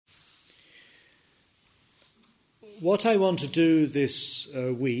what I want to do this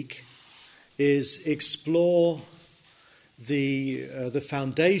week is explore the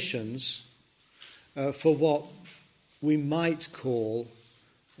foundations for what we might call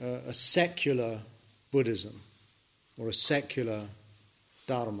a secular Buddhism or a secular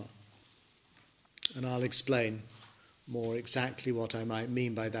Dharma. And I'll explain more exactly what I might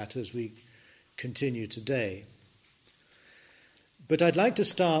mean by that as we continue today. But I'd like to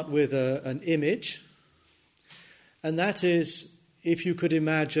start with an image, and that is, if you could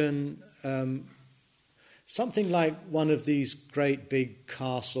imagine something like one of these great big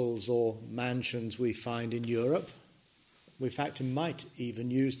castles or mansions we find in Europe. In fact, we might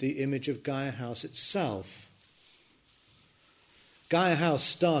even use the image of Gaia House itself. Gaia House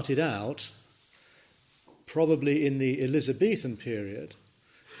started out, probably in the Elizabethan period,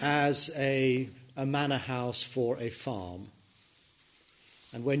 as a manor house for a farm.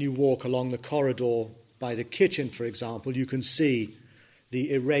 And when you walk along the corridor by the kitchen, for example, you can see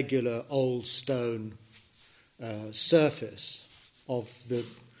the irregular old stone surface of the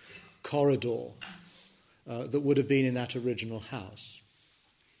corridor that would have been in that original house.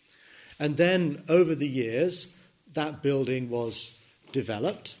 And then over the years, that building was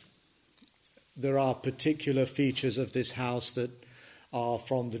developed. There are particular features of this house that are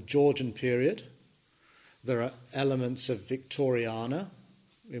from the Georgian period. There are elements of Victoriana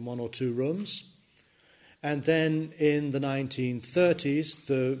in one or two rooms. And then in the 1930s,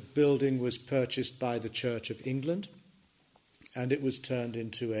 the building was purchased by the Church of England, and it was turned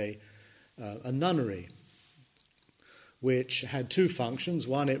into a nunnery, which had two functions.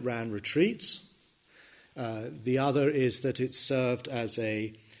 One, it ran retreats. The other is that it served as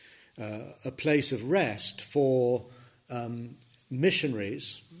a place of rest for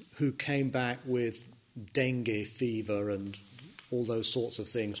missionaries who came back with dengue fever and all those sorts of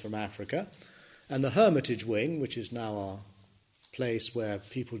things from Africa. And the Hermitage Wing, which is now our place where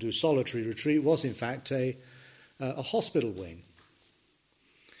people do solitary retreat, was in fact a hospital wing.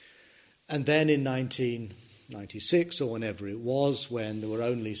 And then in 1996, or whenever it was, when there were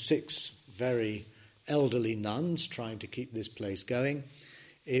only 6 very elderly nuns trying to keep this place going,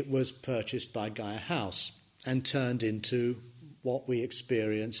 it was purchased by Gaia House and turned into what we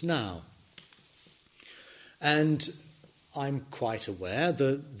experience now. And I'm quite aware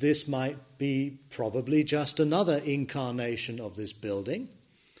that this might be probably just another incarnation of this building,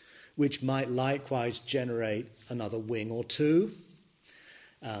 which might likewise generate another wing or two,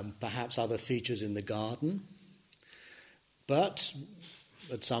 perhaps other features in the garden. But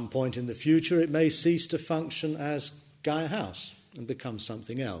at some point in the future, it may cease to function as Gaia House and become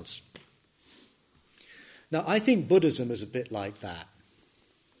something else. Now, I think Buddhism is a bit like that.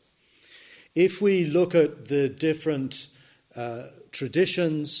 If we look at the different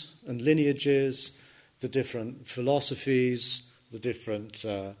traditions and lineages, the different philosophies, the different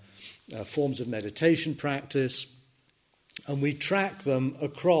forms of meditation practice, and we track them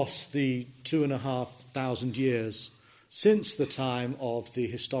across the 2,500 years since the time of the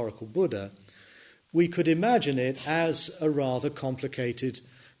historical Buddha, we could imagine it as a rather complicated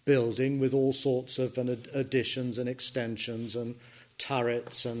building with all sorts of additions and extensions and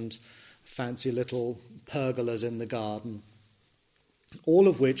turrets and fancy little pergolas in the garden, all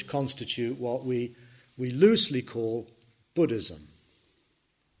of which constitute what we loosely call Buddhism.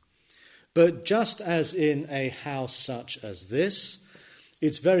 But just as in a house such as this,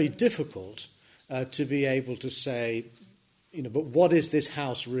 it's very difficult to be able to say, but what is this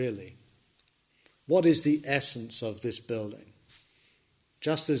house really? What is the essence of this building?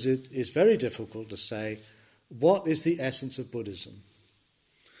 Just as it is very difficult to say, what is the essence of Buddhism?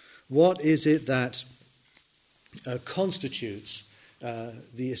 What is it that constitutes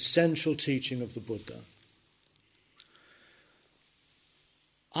the essential teaching of the Buddha?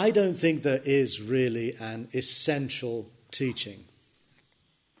 I don't think there is really an essential teaching.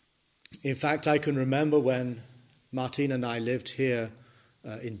 In fact, I can remember when Martina and I lived here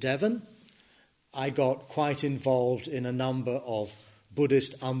in Devon, I got quite involved in a number of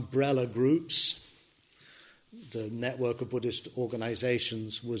Buddhist umbrella groups. The network of Buddhist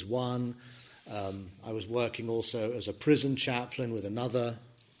organizations was one. I was working also as a prison chaplain with another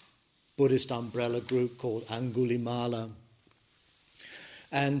Buddhist umbrella group called Angulimala.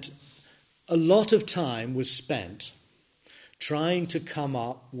 And a lot of time was spent trying to come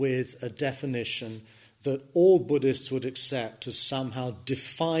up with a definition that all Buddhists would accept as somehow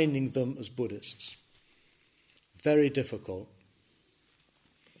defining them as Buddhists. Very difficult.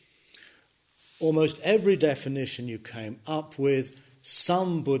 Almost every definition you came up with,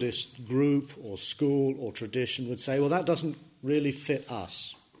 some Buddhist group or school or tradition would say, well, that doesn't really fit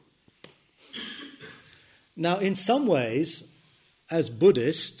us. Now, in some ways, as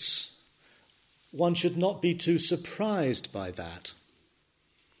Buddhists, one should not be too surprised by that,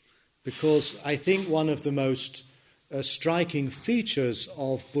 because I think one of the most striking features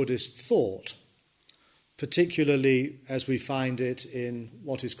of Buddhist thought, particularly as we find it in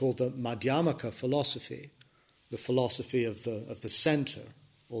what is called the Madhyamaka philosophy, the philosophy of the center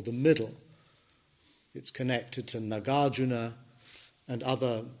or the middle. It's connected to Nagarjuna and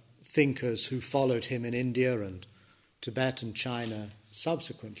other thinkers who followed him in India and Tibet and China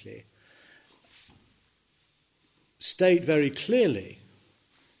subsequently, state very clearly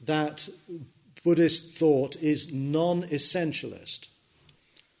that Buddhist thought is non-essentialist.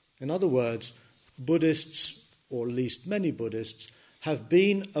 In other words, Buddhists, or at least many Buddhists, have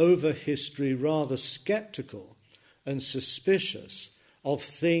been over history rather skeptical and suspicious of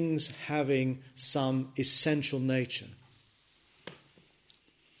things having some essential nature.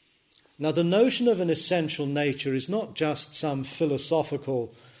 Now, the notion of an essential nature is not just some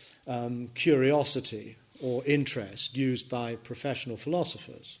philosophical curiosity or interest used by professional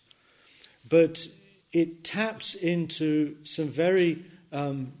philosophers, but it taps into some very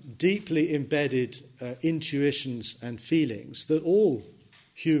deeply embedded intuitions and feelings that all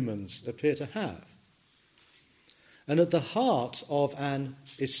humans appear to have. And at the heart of an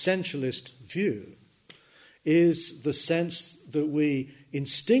essentialist view is the sense that we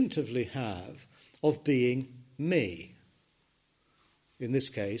instinctively have of being me. In this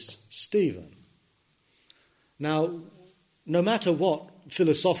case, Stephen. Now, no matter what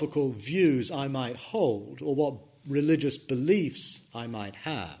philosophical views I might hold or what religious beliefs I might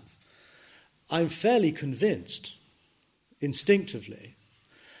have, I'm fairly convinced, instinctively,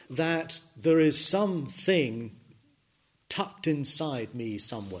 that there is something tucked inside me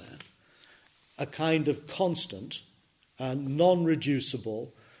somewhere, a kind of constant,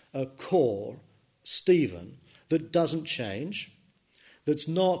 non-reducible core, Stephen, that doesn't change, that's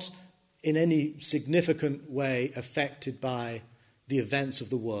not in any significant way affected by the events of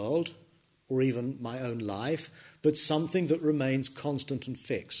the world or even my own life, but something that remains constant and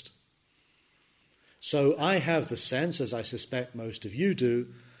fixed. So I have the sense, as I suspect most of you do,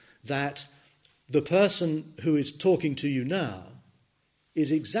 that the person who is talking to you now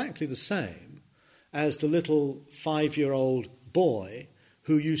is exactly the same as the little 5-year-old boy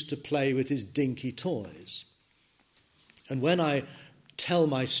who used to play with his dinky toys. And when I tell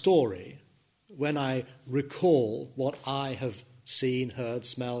my story, when I recall what I have seen, heard,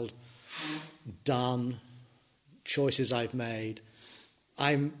 smelled, done, choices I've made,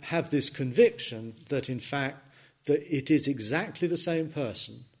 I have this conviction that in fact that it is exactly the same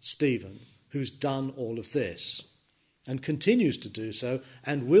person, Stephen, who's done all of this and continues to do so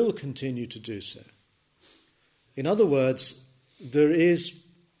and will continue to do so. In other words, there is,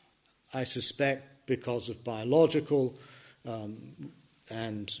 I suspect, because of biological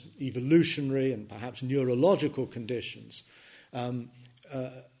and evolutionary and perhaps neurological conditions,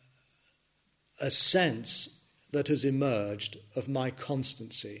 a sense that has emerged of my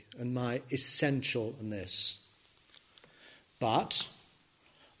constancy and my essentialness. But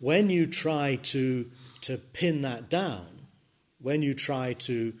when you try to pin that down, when you try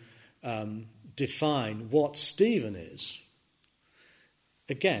to define what Stephen is,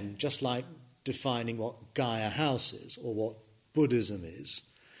 again, just like defining what Gaia House is or what Buddhism is,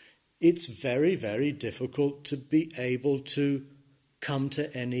 it's very, very difficult to be able to come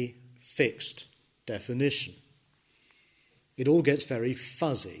to any fixed definition. It all gets very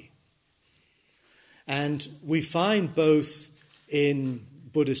fuzzy. And we find both in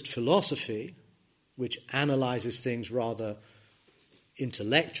Buddhist philosophy, which analyzes things rather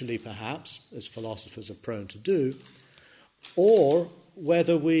intellectually perhaps, as philosophers are prone to do, or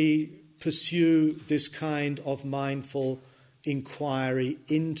whether we pursue this kind of mindful inquiry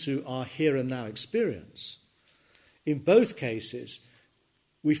into our here and now experience. In both cases,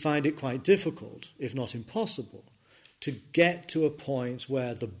 we find it quite difficult, if not impossible, to get to a point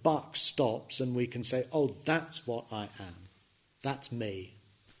where the buck stops and we can say, oh, that's what I am. That's me.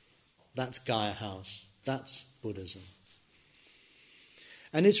 That's Gaia House. That's Buddhism.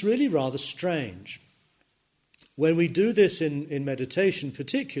 And it's really rather strange. When we do this in meditation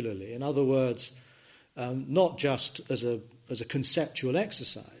particularly, in other words, not just as a conceptual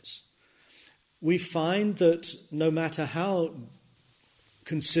exercise, we find that no matter how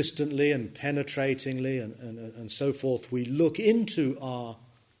consistently and penetratingly and so forth we look into our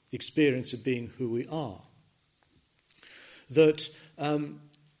experience of being who we are, that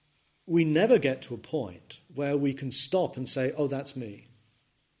we never get to a point where we can stop and say, oh, that's me.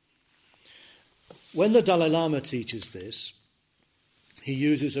 When the Dalai Lama teaches this, he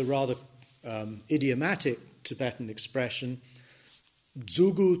uses a rather idiomatic Tibetan expression,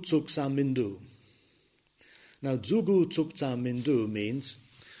 Dzugu Tsuksa Mindu. Now, Dzugu Tsuksa Mindu means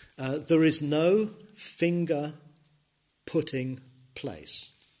there is no finger-putting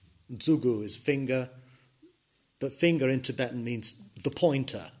place. Dzugu is finger, but finger in Tibetan means the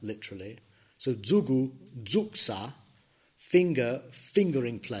pointer, literally. So Dzugu, Dzuksa,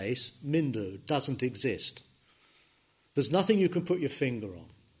 fingering place, Mindu, doesn't exist. There's nothing you can put your finger on,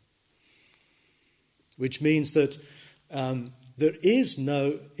 which means that there is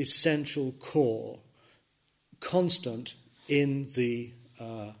no essential core constant in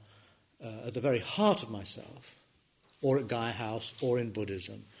at the very heart of myself, or at Gaia House, or in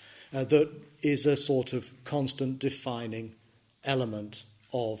Buddhism, that is a sort of constant defining element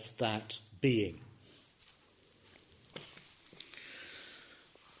of that being.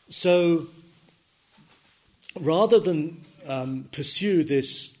 So, rather than pursue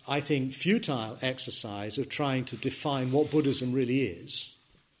this, I think, futile exercise of trying to define what Buddhism really is,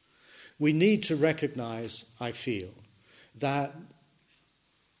 we need to recognize, I feel, that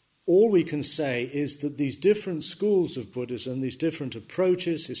all we can say is that these different schools of Buddhism, these different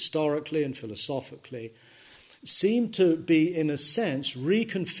approaches, historically and philosophically, seem to be, in a sense,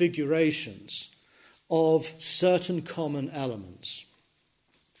 reconfigurations of certain common elements.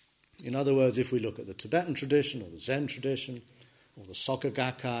 In other words, if we look at the Tibetan tradition or the Zen tradition or the Soka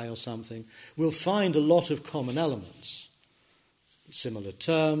Gakkai or something, we'll find a lot of common elements. Similar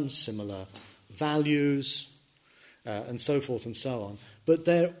terms, similar values, and so forth and so on. But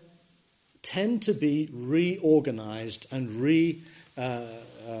they tend to be reorganized and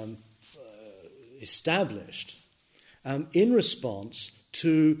established in response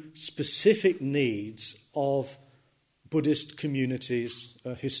to specific needs of Buddhist communities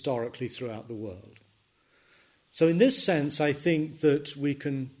historically throughout the world. So in this sense, I think that we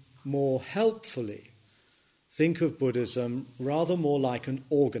can more helpfully think of Buddhism rather more like an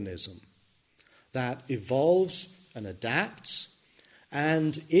organism that evolves and adapts,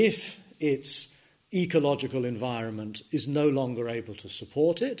 and if its ecological environment is no longer able to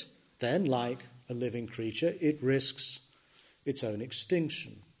support it, then, like a living creature, it risks its own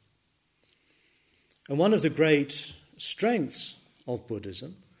extinction. And one of the great strengths of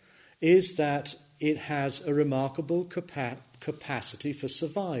Buddhism is that it has a remarkable capacity for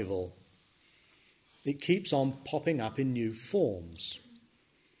survival. It keeps on popping up in new forms.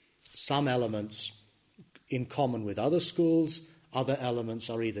 Some elements in common with other schools, other elements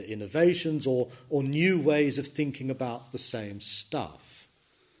are either innovations or new ways of thinking about the same stuff.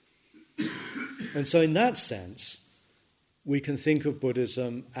 And so in that sense, we can think of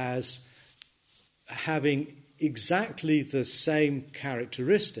Buddhism as having exactly the same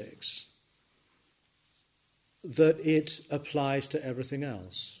characteristics that it applies to everything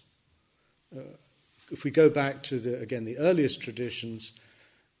else. If we go back to, the earliest traditions,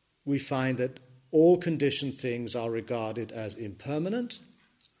 we find that all conditioned things are regarded as impermanent,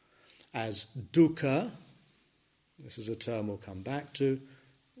 as dukkha, this is a term we'll come back to,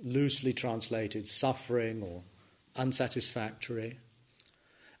 loosely translated suffering or unsatisfactory,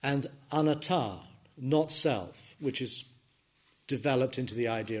 and anatta, not self, which is developed into the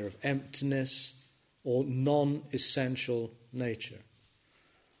idea of emptiness or non-essential nature.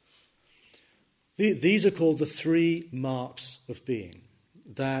 These are called the three marks of being,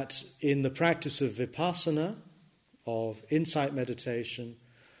 that in the practice of vipassana, of insight meditation,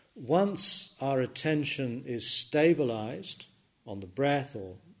 once our attention is stabilized on the breath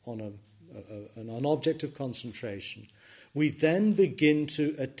or on an object of concentration, we then begin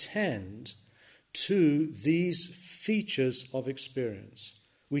to attend to these features of experience.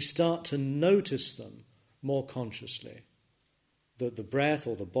 We start to notice them more consciously, that the breath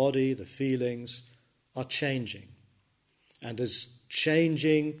or the body, the feelings are changing. And as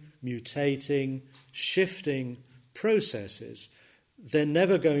changing, mutating, shifting processes, they're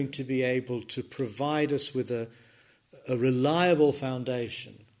never going to be able to provide us with a reliable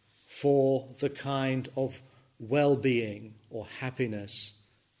foundation for the kind of well-being or happiness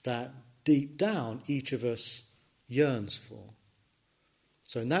that deep down each of us yearns for.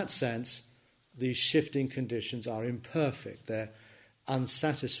 So in that sense, these shifting conditions are imperfect, they're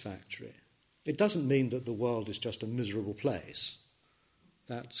unsatisfactory. It doesn't mean that the world is just a miserable place.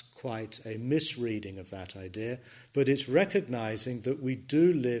 That's quite a misreading of that idea, but it's recognizing that we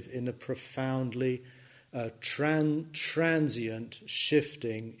do live in a profoundly transient,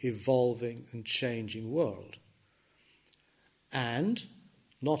 shifting, evolving and changing world. And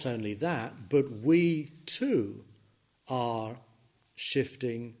not only that, but we too are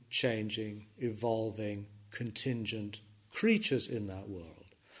shifting, changing, evolving, contingent creatures in that world.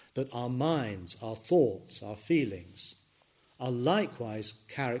 that our minds, our thoughts, our feelings are likewise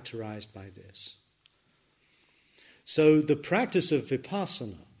characterized by this. So the practice of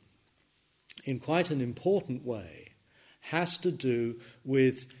vipassana, in quite an important way, has to do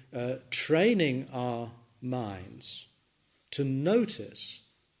with training our minds to notice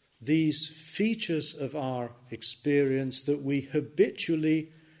these features of our experience that we habitually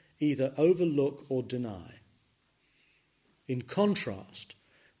either overlook or deny. In contrast,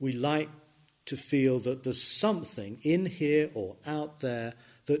 we like to feel that there's something in here or out there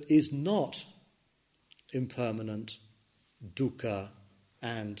that is not impermanent, dukkha,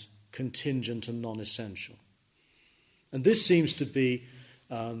 and contingent and non-essential. And this seems to be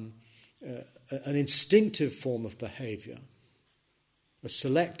an instinctive form of behavior, a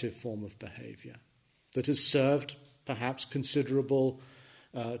selective form of behavior that has served perhaps to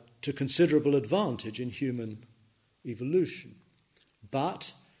considerable advantage in human evolution.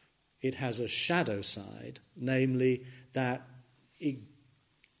 But it has a shadow side, namely that it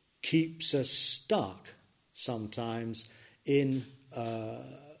keeps us stuck sometimes in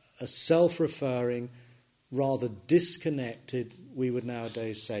a self-referring, rather disconnected, we would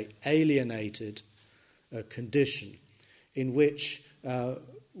nowadays say alienated condition in which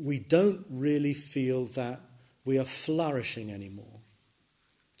we don't really feel that we are flourishing anymore,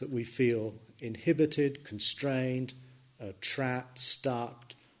 that we feel inhibited, constrained, trapped,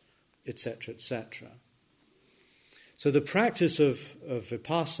 stuck, etc., etc. So the practice of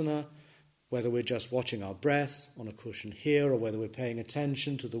vipassana, whether we're just watching our breath on a cushion here or whether we're paying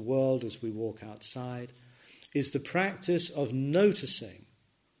attention to the world as we walk outside, is the practice of noticing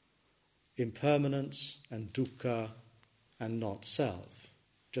impermanence and dukkha and not self.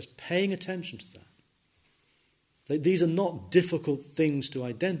 Just paying attention to that. These are not difficult things to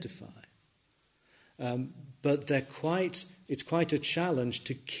identify, but it's quite a challenge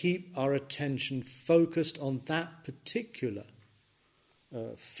to keep our attention focused on that particular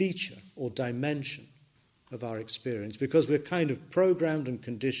feature or dimension of our experience, because we're kind of programmed and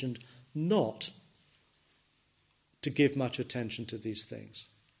conditioned not to give much attention to these things.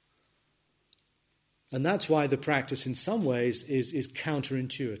 And that's why the practice in some ways is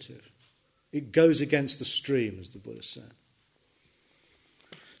counterintuitive. It goes against the stream, as the Buddha said.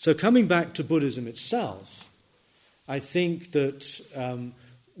 So coming back to Buddhism itself, I think that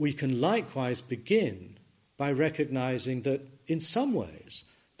we can likewise begin by recognizing that in some ways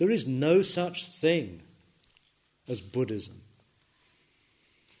there is no such thing as Buddhism.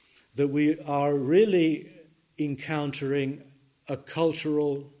 That we are really encountering a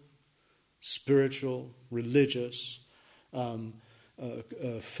cultural, spiritual, religious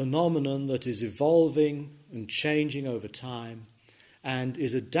phenomenon that is evolving and changing over time and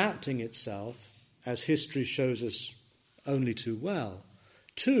is adapting itself, as history shows us only too well,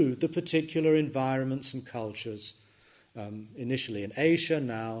 to the particular environments and cultures, initially in Asia,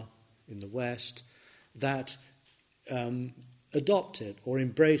 now in the West, that adopt it or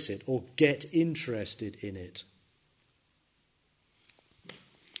embrace it or get interested in it.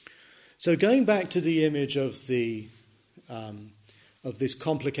 So going back to the image of this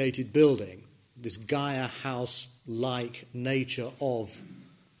complicated building, this Gaia House-like nature of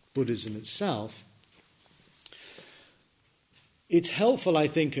Buddhism itself, it's helpful, I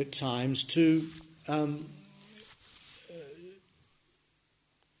think, at times to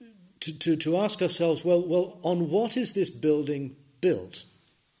ask ourselves, well, on what is this building built?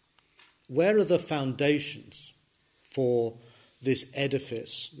 Where are the foundations for this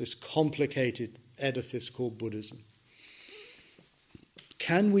edifice, this complicated edifice called Buddhism?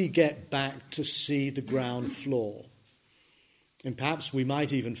 Can we get back to see the ground floor? And perhaps we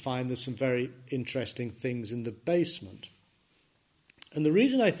might even find there's some very interesting things in the basement. And the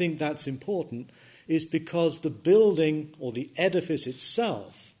reason I think that's important is because the building or the edifice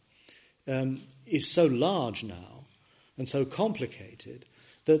itself is so large now and so complicated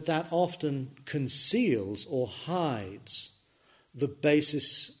that often conceals or hides the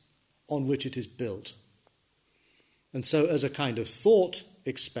basis on which it is built. And so as a kind of thought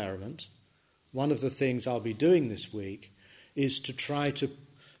experiment, one of the things I'll be doing this week is to try to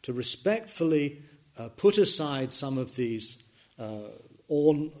respectfully put aside some of these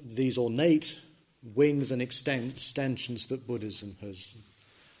ornate wings and extensions that Buddhism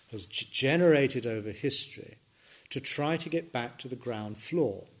has generated over history, to try to get back to the ground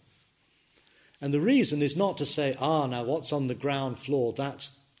floor. And the reason is not to say, now what's on the ground floor,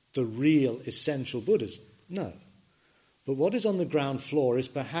 that's the real essential Buddhism. No. But what is on the ground floor is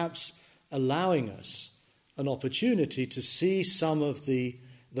perhaps allowing us an opportunity to see some of the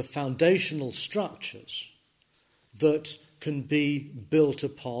foundational structures that can be built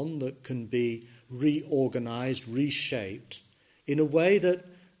upon, that can be reorganized, reshaped in a way that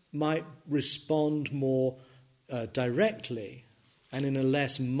might respond more directly and in a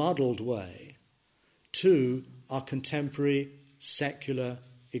less muddled way to our contemporary secular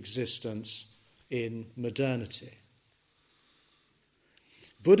existence in modernity.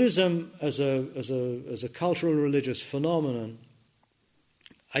 Buddhism as a cultural and religious phenomenon,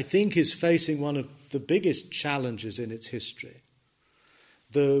 I think, is facing one of the biggest challenges in its history.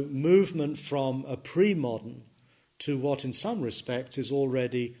 The movement from a pre-modern to what in some respects is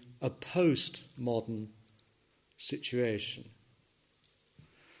already a post-modern situation.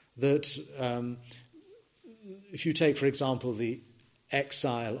 That if you take, for example, the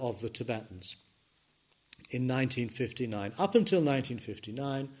exile of the Tibetans in 1959, up until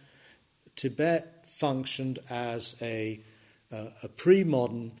 1959, Tibet functioned as a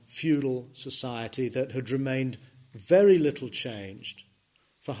pre-modern feudal society that had remained very little changed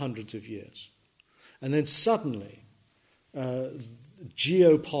for hundreds of years. And then suddenly,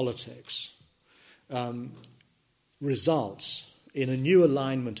 geopolitics results in a new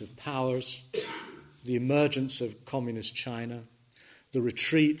alignment of powers, the emergence of communist China, the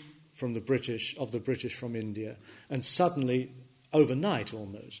retreat from the British from India, and suddenly, overnight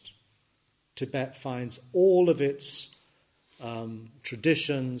almost, Tibet finds all of its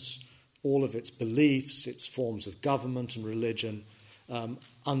traditions, all of its beliefs, its forms of government and religion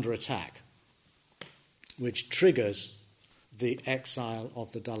under attack, which triggers the exile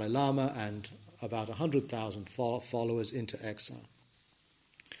of the Dalai Lama and about 100,000 followers into exile.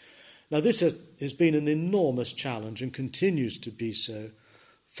 Now, this has been an enormous challenge and continues to be so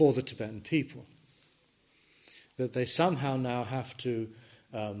for the Tibetan people, that they somehow now have to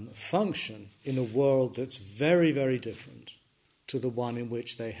function in a world that's very, very different to the one in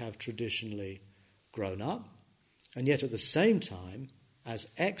which they have traditionally grown up, and yet at the same time, as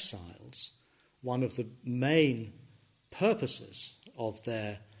exiles, one of the main purposes of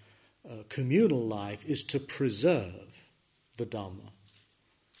their communal life is to preserve the Dhamma,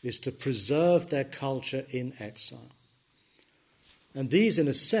 is to preserve their culture in exile. And these, in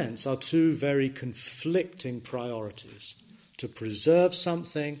a sense, are two very conflicting priorities: to preserve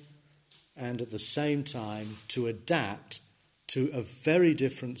something and at the same time to adapt to a very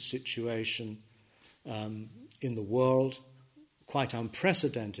different situation in the world, quite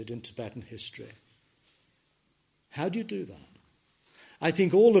unprecedented in Tibetan history. How do you do that? I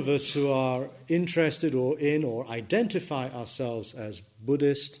think all of us who are interested or in or identify ourselves as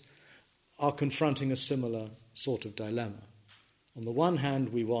Buddhist are confronting a similar sort of dilemma. On the one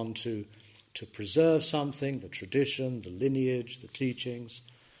hand, we want to preserve something, the tradition, the lineage, the teachings,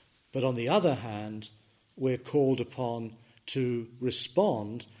 but on the other hand, we're called upon to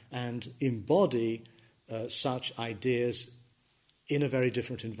respond and embody such ideas in a very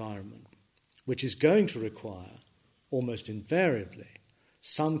different environment, which is going to require, almost invariably,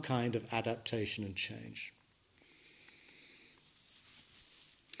 some kind of adaptation and change.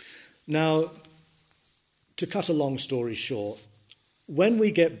 Now, to cut a long story short, when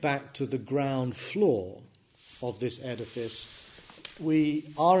we get back to the ground floor of this edifice, we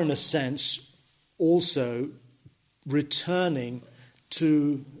are, in a sense, also returning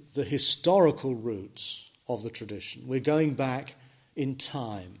to the historical roots of the tradition. We're going back in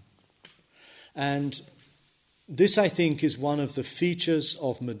time. And this, I think, is one of the features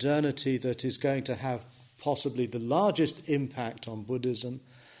of modernity that is going to have possibly the largest impact on Buddhism,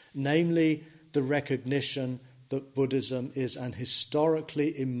 namely the recognition that Buddhism is an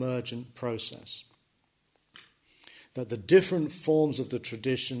historically emergent process, that the different forms of the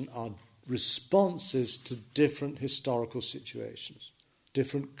tradition are responses to different historical situations,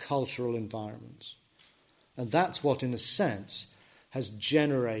 different cultural environments. And that's what, in a sense, has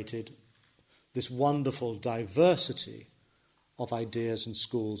generated this wonderful diversity of ideas and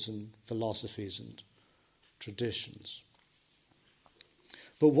schools and philosophies and traditions.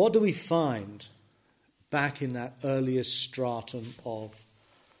 But what do we find back in that earliest stratum of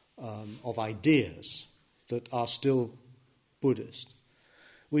ideas that are still Buddhist?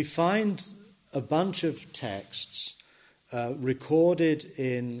 We find a bunch of texts recorded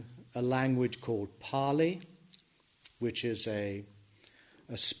in a language called Pali, which is a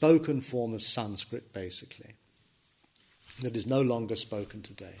spoken form of Sanskrit, basically, that is no longer spoken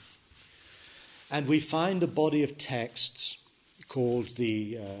today. And we find a body of texts called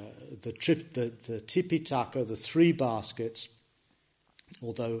the Tipitaka, the three baskets,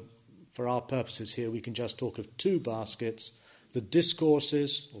 although for our purposes here we can just talk of two baskets: the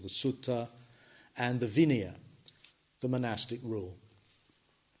discourses, or the sutta, and the Vinaya, the monastic rule.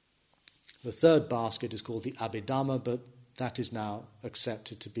 The third basket is called the Abhidhamma, but that is now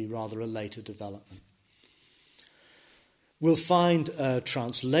accepted to be rather a later development. We'll find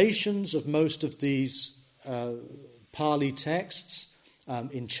translations of most of these Pali texts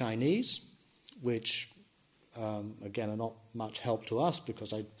in Chinese, which, again, are not much help to us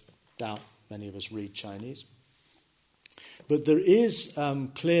because I doubt many of us read Chinese. But there is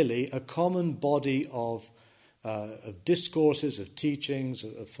clearly a common body of discourses, of teachings,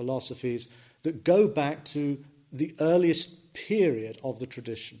 of philosophies that go back to the earliest period of the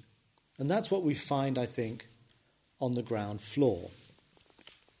tradition. And that's what we find, I think, on the ground floor.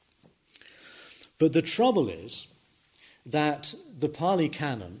 But the trouble is that the Pali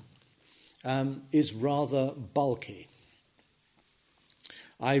Canon is rather bulky.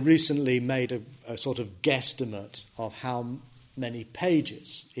 I recently made a sort of guesstimate of how many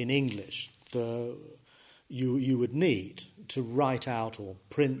pages in English you would need to write out or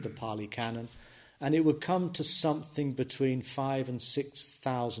print the Pali Canon, and it would come to something between 5,000 and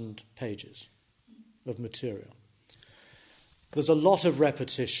 6,000 pages of material. There's a lot of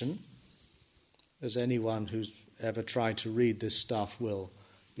repetition, as anyone who's ever tried to read this stuff will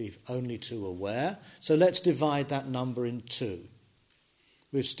be only too aware. So let's divide that number in two.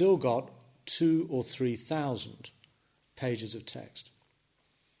 We've still got 2,000 or 3,000 pages of text.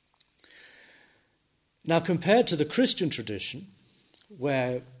 Now, compared to the Christian tradition,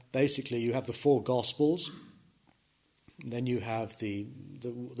 where basically you have the four Gospels, then you have the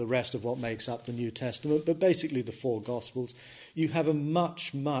rest of what makes up the New Testament, but basically the four Gospels, you have a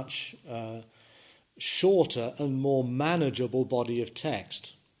much, much shorter and more manageable body of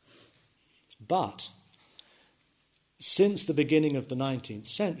text. But since the beginning of the 19th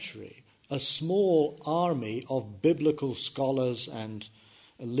century, a small army of biblical scholars and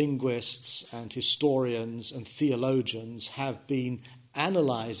linguists and historians and theologians have been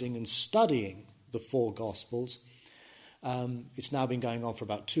analysing and studying the four Gospels. It's now been going on for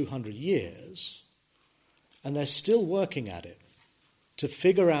about 200 years, and they're still working at it to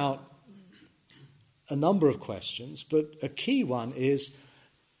figure out a number of questions, but a key one is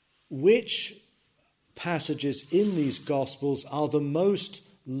which passages in these Gospels are the most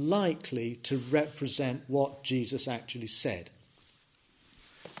likely to represent what Jesus actually said.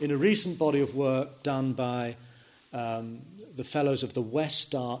 In a recent body of work done by the fellows of the West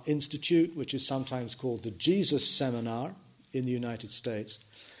Star Institute, which is sometimes called the Jesus Seminar in the United States,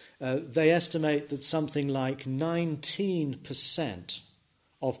 they estimate that something like 19%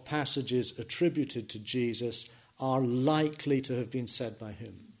 of passages attributed to Jesus are likely to have been said by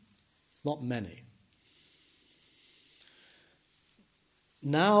him. Not many.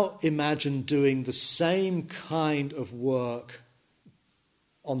 Now imagine doing the same kind of work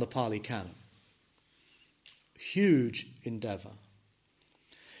on the Pali Canon. Huge endeavour.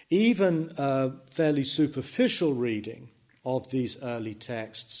 Even a fairly superficial reading of these early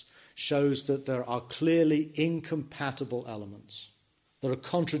texts shows that there are clearly incompatible elements. There are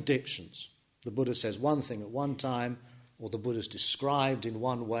contradictions. The Buddha says one thing at one time, or the Buddha is described in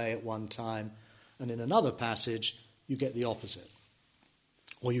one way at one time, and in another passage you get the opposite.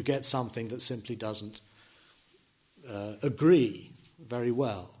 Or you get something that simply doesn't agree very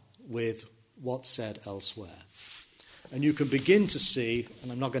well with what's said elsewhere. And you can begin to see,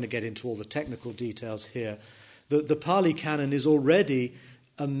 and I'm not going to get into all the technical details here, that the Pali Canon is already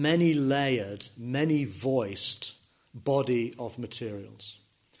a many-layered, many-voiced body of materials,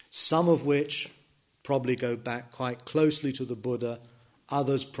 some of which probably go back quite closely to the Buddha,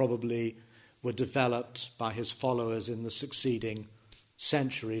 others probably were developed by his followers in the succeeding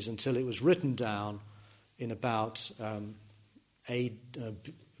centuries until it was written down in about 80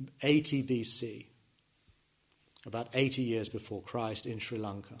 BC, about 80 years before Christ in Sri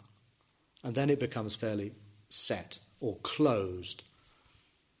Lanka. And then it becomes fairly set or closed.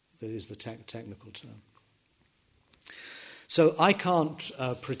 That is the technical term. So I can't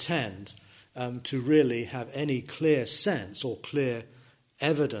pretend to really have any clear sense or clear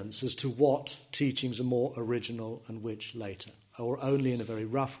evidence as to what teachings are more original and which later, or only in a very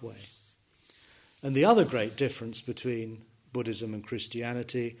rough way. And the other great difference between Buddhism and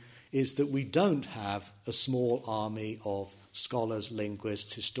Christianity is that we don't have a small army of scholars,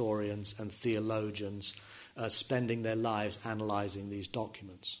 linguists, historians, and theologians spending their lives analysing these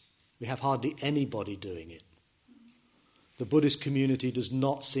documents. We have hardly anybody doing it. The Buddhist community does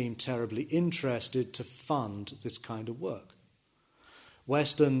not seem terribly interested to fund this kind of work.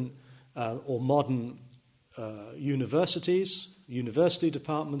 Western or modern universities, university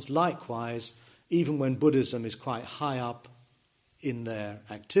departments, likewise, even when Buddhism is quite high up in their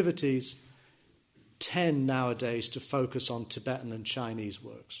activities, tend nowadays to focus on Tibetan and Chinese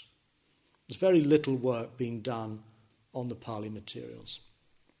works. There's very little work being done on the Pali materials.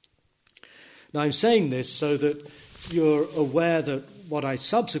 Now I'm saying this so that you're aware that what I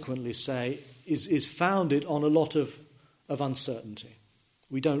subsequently say is founded on a lot of uncertainty.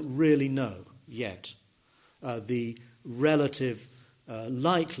 We don't really know yet the relative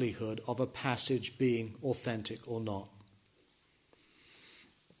likelihood of a passage being authentic or not.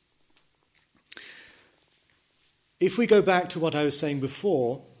 If we go back to what I was saying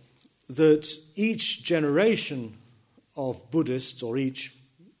before, that each generation of Buddhists or each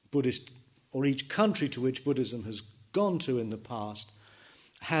country to which Buddhism has gone to in the past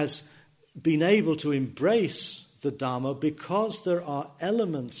has been able to embrace the Dhamma because there are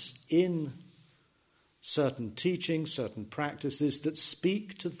elements in certain teachings, certain practices that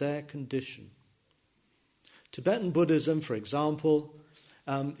speak to their condition. Tibetan Buddhism, for example,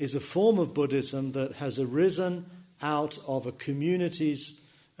 is a form of Buddhism that has arisen out of a community's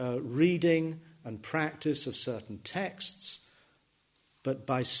reading and practice of certain texts. But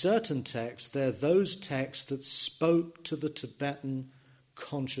by certain texts, they're those texts that spoke to the Tibetan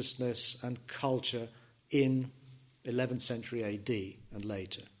consciousness and culture in 11th century AD and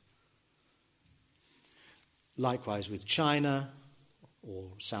later. Likewise with China or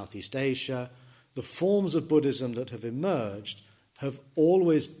Southeast Asia, the forms of Buddhism that have emerged have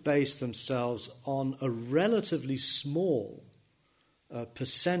always based themselves on a relatively small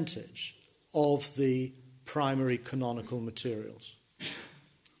percentage of the primary canonical materials.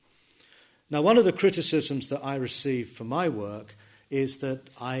 Now, one of the criticisms that I receive for my work is that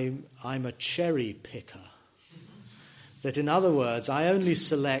I'm a cherry picker. That, in other words, I only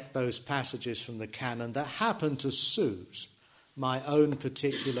select those passages from the canon that happen to suit my own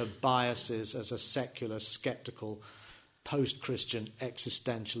particular biases as a secular, skeptical, post-Christian,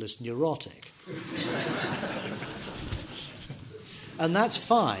 existentialist neurotic. And that's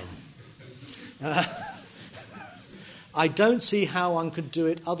fine. I don't see how one could do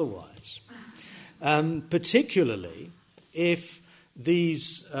it otherwise, particularly if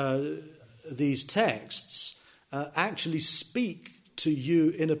these texts actually speak to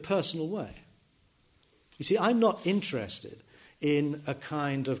you in a personal way. You see, I'm not interested in a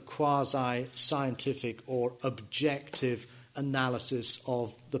kind of quasi-scientific or objective analysis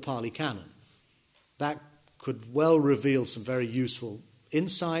of the Pali Canon. That could well reveal some very useful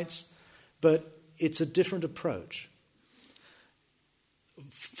insights, but it's a different approach.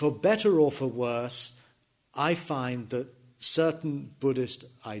 For better or for worse, I find that certain Buddhist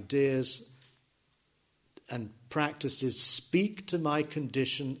ideas and practices speak to my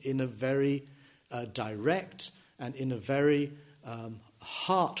condition in a very direct and in a very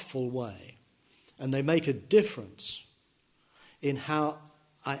heartful way. And they make a difference in how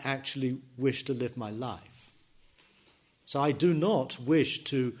I actually wish to live my life. So I do not wish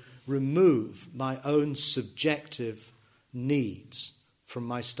to remove my own subjective needs from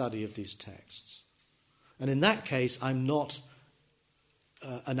my study of these texts. And in that case, I'm not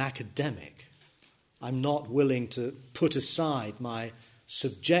an academic. I'm not willing to put aside my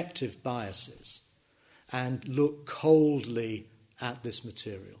subjective biases and look coldly at this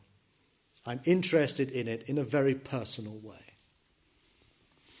material. I'm interested in it in a very personal way.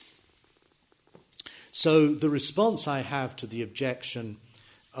 So the response I have to the objection,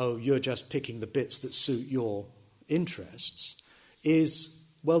 oh, you're just picking the bits that suit your interests, is,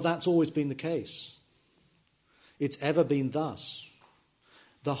 well, that's always been the case. It's ever been thus.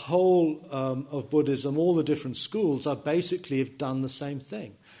 The whole of Buddhism, all the different schools, are basically have done the same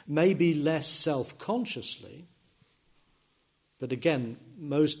thing. Maybe less self-consciously, but again,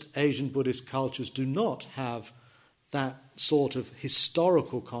 most Asian Buddhist cultures do not have that sort of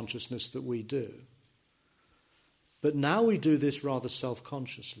historical consciousness that we do. But now we do this rather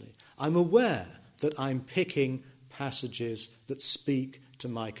self-consciously. I'm aware that I'm picking passages that speak to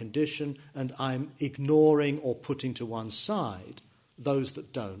my condition, and I'm ignoring or putting to one side those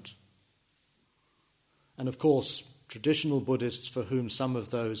that don't. And of course, traditional Buddhists for whom some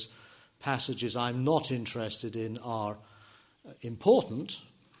of those passages I'm not interested in are important,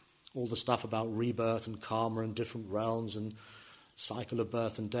 all the stuff about rebirth and karma and different realms and cycle of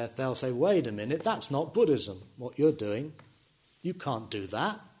birth and death, they'll say, wait a minute, that's not Buddhism, what you're doing. You can't do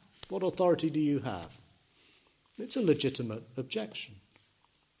that. What authority do you have? It's a legitimate objection.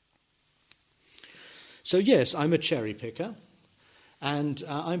 So yes, I'm a cherry picker, and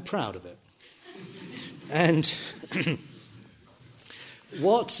I'm proud of it. And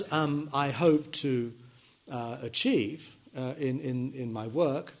what I hope to achieve in my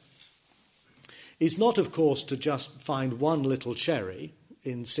work is not, of course, to just find one little cherry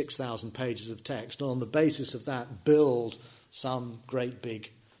in 6,000 pages of text, and on the basis of that build some great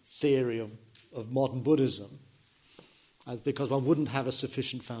big theory of modern Buddhism. because one wouldn't have a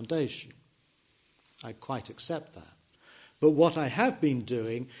sufficient foundation. I quite accept that. But what I have been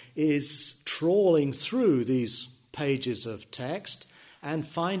doing is trawling through these pages of text and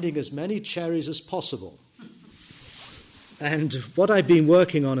finding as many cherries as possible. And what I've been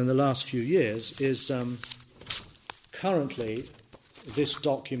working on in the last few years is currently this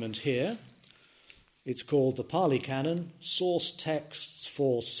document here. It's called the Pali Canon, Source Texts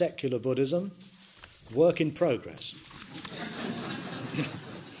for Secular Buddhism, Work in Progress.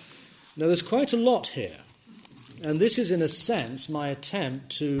 Now, there's quite a lot here. And this is, in a sense, my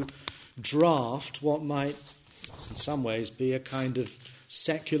attempt to draft what might, in some ways, be a kind of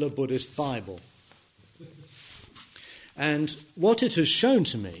secular Buddhist Bible. And what it has shown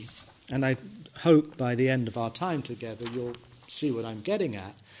to me, and I hope by the end of our time together you'll see what I'm getting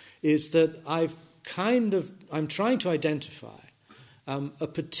at, is that I'm trying to identify a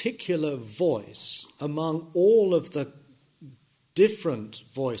particular voice among all of the different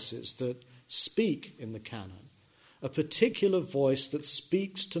voices that speak in the canon, a particular voice that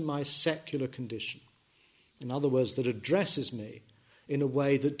speaks to my secular condition. In other words, that addresses me in a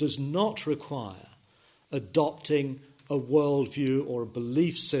way that does not require adopting a worldview or a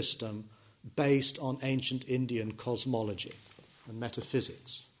belief system based on ancient Indian cosmology and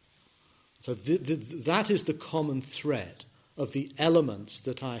metaphysics. So that is the common thread of the elements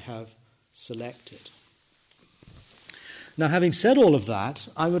that I have selected. Now, having said all of that,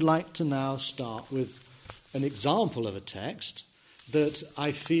 I would like to now start with an example of a text that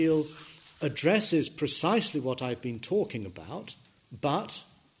I feel addresses precisely what I've been talking about, but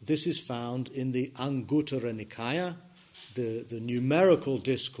this is found in the Anguttara Nikaya, the numerical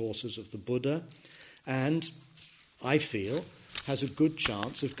discourses of the Buddha, and I feel has a good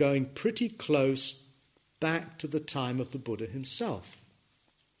chance of going pretty close back to the time of the Buddha himself.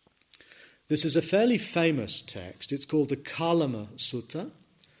 This is a fairly famous text. It's called the Kalama Sutta,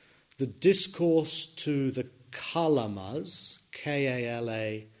 the discourse to the Kalamas,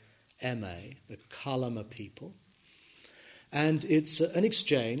 Kalama, the Kalama people. And it's an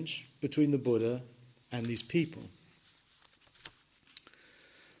exchange between the Buddha and these people.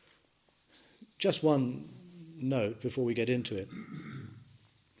 Just one note before we get into it.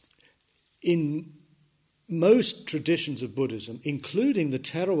 In most traditions of Buddhism, including the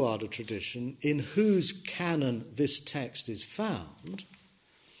Theravada tradition, in whose canon this text is found,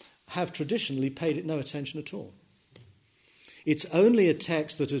 have traditionally paid it no attention at all. It's only a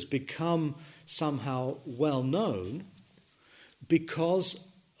text that has become somehow well known because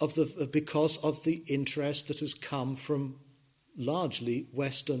of the interest that has come from largely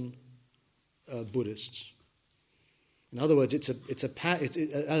Western Buddhists. In other words,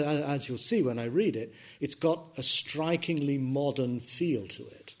 as you'll see when I read it, it's got a strikingly modern feel to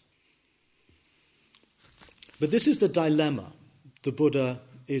it. But this is the dilemma the Buddha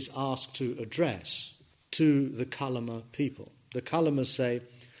is asked to address to the Kalama people. The Kalamas say,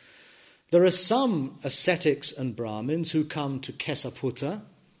 there are some ascetics and Brahmins who come to Kesaputta.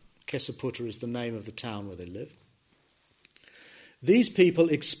 Kesaputta is the name of the town where they live. These people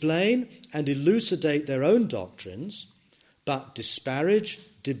explain and elucidate their own doctrines, but disparage,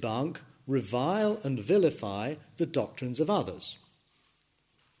 debunk, revile and vilify the doctrines of others.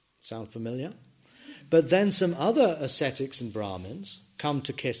 Sound familiar? But then some other ascetics and Brahmins come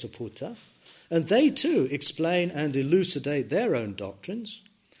to Kesaputta, and they too explain and elucidate their own doctrines,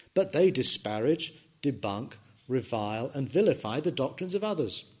 but they disparage, debunk, revile and vilify the doctrines of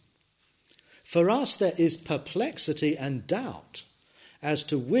others. For us there is perplexity and doubt as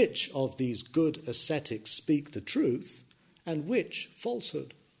to which of these good ascetics speak the truth and which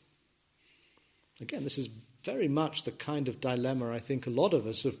falsehood. Again, this is very much the kind of dilemma I think a lot of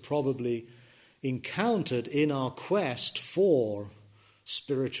us have probably encountered in our quest for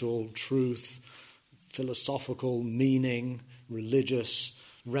spiritual truth, philosophical meaning, religious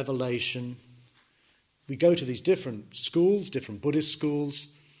revelation. We go to these different schools, different Buddhist schools,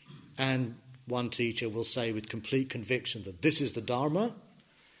 and one teacher will say with complete conviction that this is the Dharma,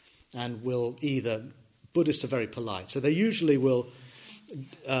 and will either, Buddhists are very polite, so they usually will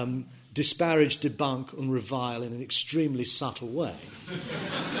disparage, debunk and revile in an extremely subtle way.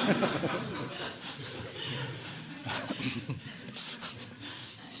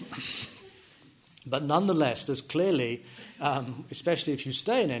 But nonetheless, there's clearly, especially if you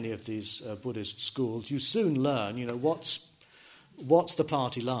stay in any of these Buddhist schools, you soon learn, what's the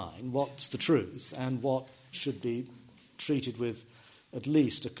party line, what's the truth, and what should be treated with at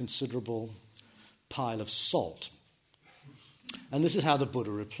least a considerable pile of salt. And this is how the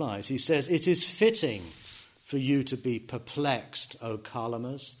Buddha replies. He says, "It is fitting for you to be perplexed, O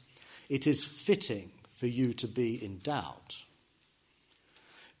Kalamas. It is fitting for you to be in doubt.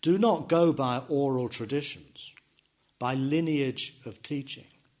 Do not go by oral traditions, by lineage of teaching,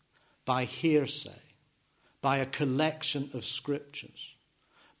 by hearsay, by a collection of scriptures,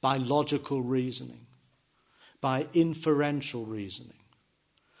 by logical reasoning, by inferential reasoning,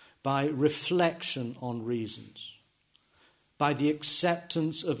 by reflection on reasons, by the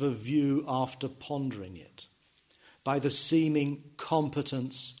acceptance of a view after pondering it, by the seeming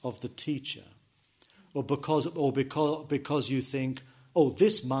competence of the teacher, or because you think, oh,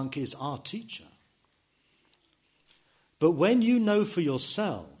 this monk is our teacher. But when you know for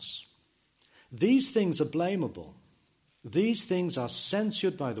yourselves, these things are blamable, these things are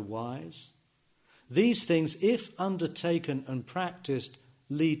censured by the wise, these things, if undertaken and practiced,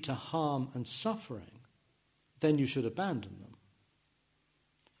 lead to harm and suffering, then you should abandon them.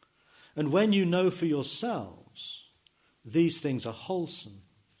 And when you know for yourselves, these things are wholesome,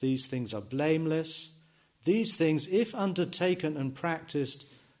 these things are blameless, these things, if undertaken and practiced,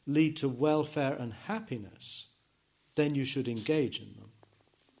 lead to welfare and happiness, then you should engage in them.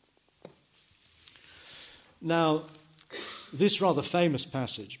 Now, this rather famous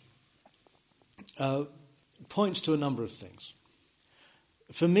passage points to a number of things.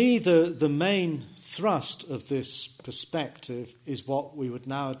 For me, the main thrust of this perspective is what we would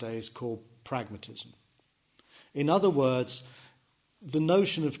nowadays call pragmatism. In other words, the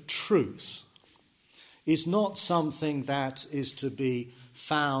notion of truth is not something that is to be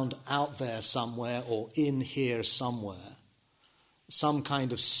found out there somewhere or in here somewhere, some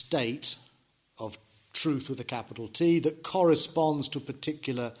kind of state of truth with a capital T that corresponds to a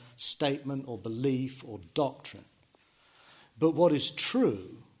particular statement or belief or doctrine. But what is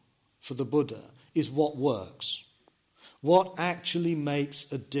true for the Buddha is what works, what actually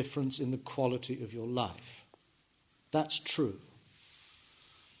makes a difference in the quality of your life. That's true.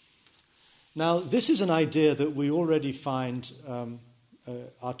 Now, this is an idea that we already find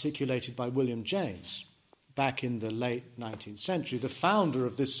articulated by William James back in the late 19th century. The founder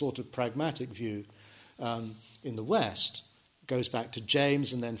of this sort of pragmatic view in the West goes back to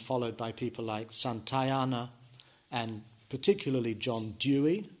James and then followed by people like Santayana and particularly John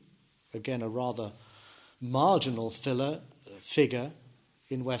Dewey, again a rather marginal figure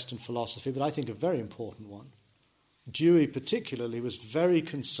in Western philosophy, but I think a very important one. Dewey particularly was very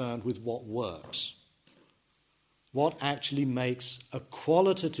concerned with what works, what actually makes a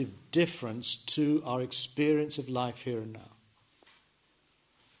qualitative difference to our experience of life here and now.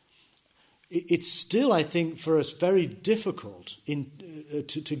 It's still, I think, for us very difficult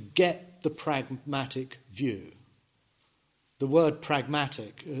to get the pragmatic view. The word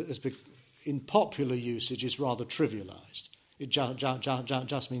pragmatic, in popular usage, is rather trivialized. It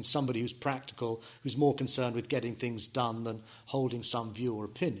just means somebody who's practical, who's more concerned with getting things done than holding some view or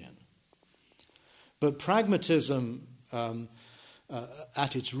opinion. But pragmatism,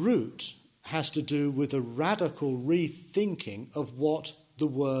 at its root, has to do with a radical rethinking of what the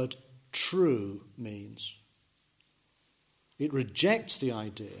word true means. It rejects the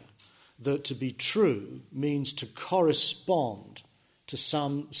idea that to be true means to correspond to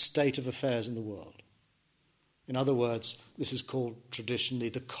some state of affairs in the world. In other words, this is called traditionally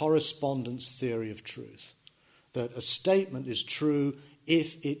the correspondence theory of truth, that a statement is true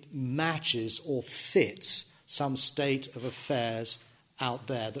if it matches or fits some state of affairs out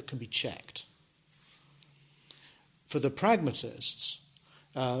there that can be checked. For the pragmatists,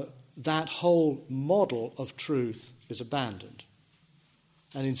 that whole model of truth is abandoned.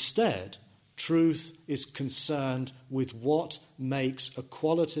 And instead, truth is concerned with what makes a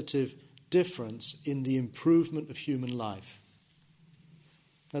qualitative difference in the improvement of human life.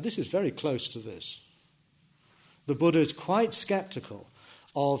 Now, this is very close to this. The Buddha is quite skeptical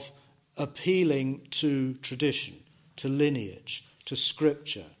of appealing to tradition, to lineage, to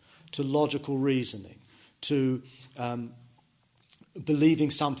scripture, to logical reasoning, to believing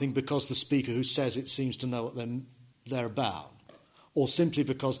something because the speaker who says it seems to know what they're about, or simply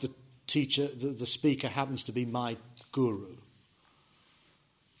because the teacher, the speaker happens to be my guru.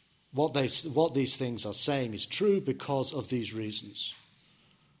 What these things are saying is true because of these reasons.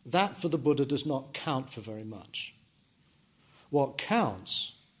 That, for the Buddha, does not count for very much. What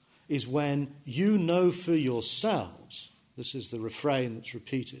counts is when you know for yourselves, this is the refrain that's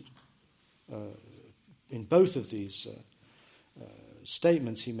repeated in both of these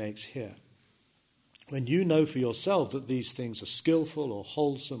statements he makes here. When you know for yourself that these things are skillful or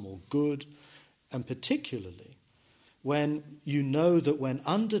wholesome or good, and particularly when you know that when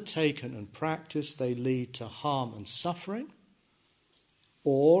undertaken and practiced they lead to harm and suffering,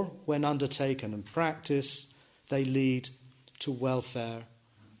 or when undertaken and practiced they lead to welfare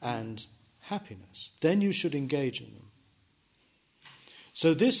and happiness. Then you should engage in them.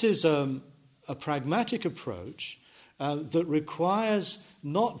 So this is a pragmatic approach that requires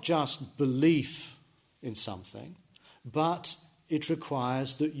not just belief in something, but it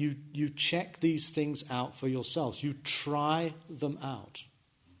requires that you check these things out for yourselves. You try them out.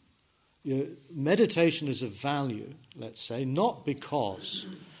 Meditation is of value, let's say, not because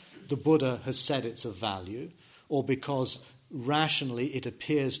the Buddha has said it's of value or because rationally it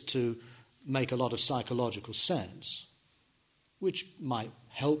appears to make a lot of psychological sense, which might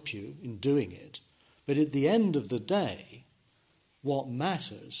help you in doing it. But at the end of the day, what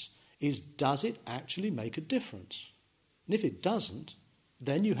matters is, does it actually make a difference? And if it doesn't,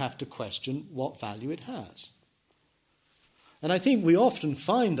 then you have to question what value it has. And I think we often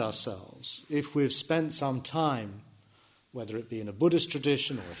find ourselves, if we've spent some time, whether it be in a Buddhist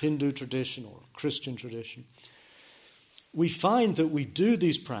tradition or a Hindu tradition or a Christian tradition, we find that we do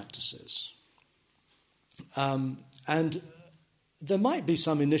these practices and there might be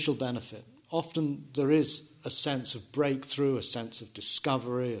some initial benefit. Often there is a sense of breakthrough, a sense of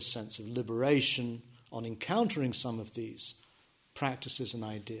discovery, a sense of liberation on encountering some of these practices and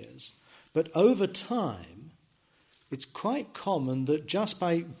ideas. But over time, it's quite common that just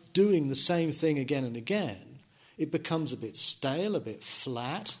by doing the same thing again and again, it becomes a bit stale, a bit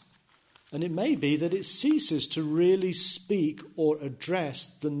flat, and it may be that it ceases to really speak or address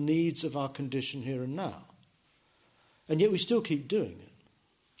the needs of our condition here and now. And yet we still keep doing it.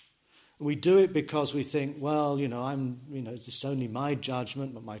 We do it because we think, well, this is only my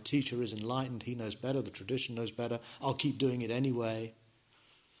judgment, but my teacher is enlightened, he knows better, the tradition knows better, I'll keep doing it anyway.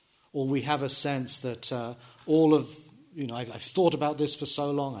 Or we have a sense that I've thought about this for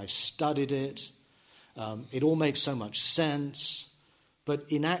so long, I've studied it, it all makes so much sense, but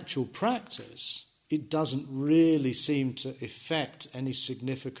in actual practice, it doesn't really seem to effect any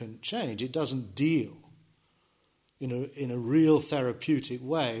significant change. It doesn't deal in a real therapeutic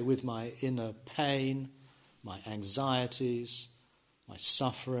way with my inner pain, my anxieties, my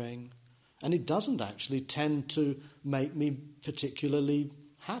suffering, and it doesn't actually tend to make me particularly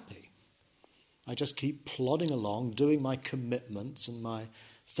happy. I just keep plodding along, doing my commitments and my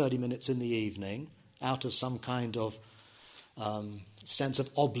 30 minutes in the evening out of some kind of sense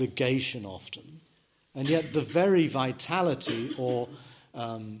of obligation often, and yet the very vitality or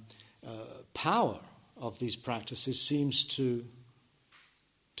power of these practices seems to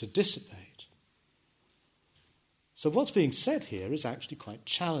dissipate. So what's being said here is actually quite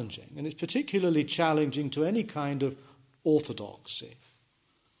challenging, and it's particularly challenging to any kind of orthodoxy,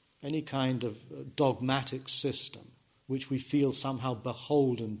 any kind of dogmatic system which we feel somehow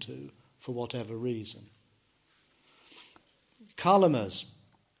beholden to for whatever reason. Kalamas,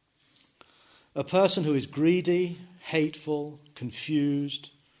 a person who is greedy, hateful,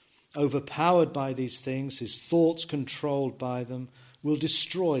 confused, overpowered by these things, his thoughts controlled by them, will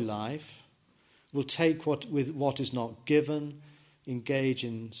destroy life, will take what is not given, engage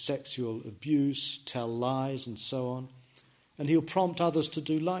in sexual abuse, tell lies, and so on, and he'll prompt others to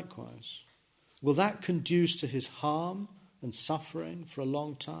do likewise. Will that conduce to his harm and suffering for a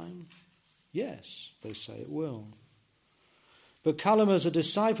long time? Yes, they say it will. But Kalamas, a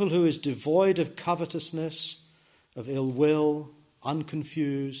disciple who is devoid of covetousness, of ill will,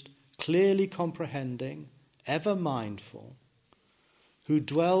 unconfused, clearly comprehending, ever mindful, who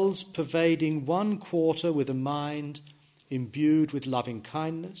dwells pervading one quarter with a mind imbued with loving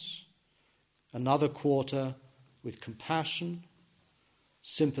kindness, another quarter with compassion,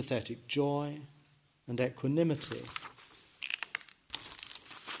 sympathetic joy, and equanimity.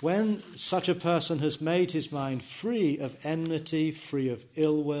 When such a person has made his mind free of enmity, free of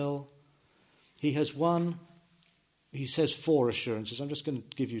ill will, he has won, he says 4 assurances. I'm just going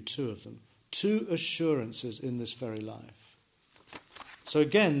to give you 2 of them. 2 assurances in this very life. So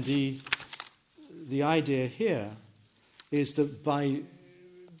again, the idea here is that by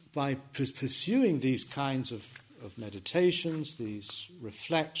pursuing these kinds of meditations, these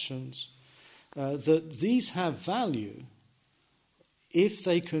reflections, that these have value if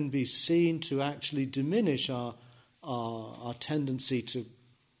they can be seen to actually diminish our tendency to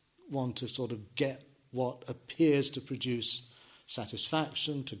want to sort of get what appears to produce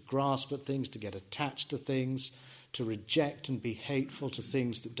satisfaction, to grasp at things, to get attached to things, to reject and be hateful to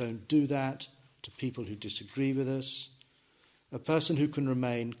things that don't do that, to people who disagree with us. A person who can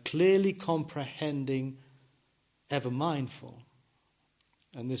remain clearly comprehending, ever mindful.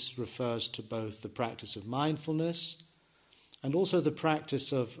 And this refers to both the practice of mindfulness and also the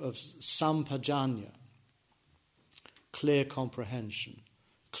practice of sampajanya, clear comprehension,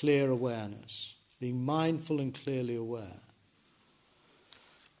 clear awareness, being mindful and clearly aware.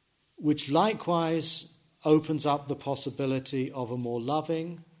 which likewise opens up the possibility of a more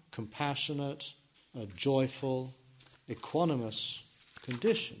loving, compassionate, joyful, equanimous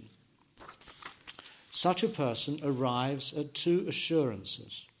condition. Such a person arrives at two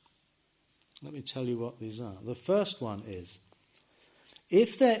assurances. Let me tell you what these are. The first one is,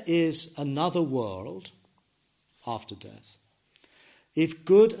 if there is another world after death, if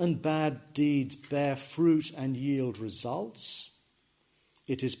good and bad deeds bear fruit and yield results,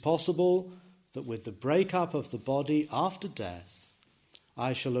 it is possible that with the breakup of the body after death,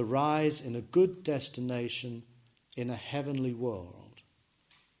 I shall arise in a good destination in a heavenly world.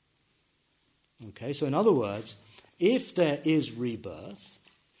 Okay, so in other words, if there is rebirth,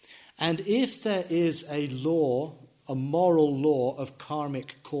 and if there is a law, a moral law of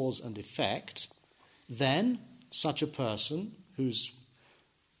karmic cause and effect, then such a person who's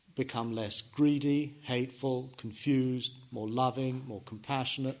become less greedy, hateful, confused, more loving, more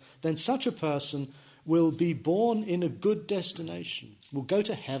compassionate, then such a person will be born in a good destination, will go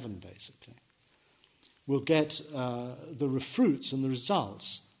to heaven basically, will get the fruits and the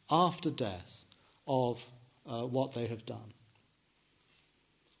results after death of what they have done.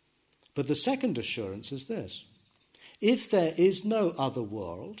 But the second assurance is this: if there is no other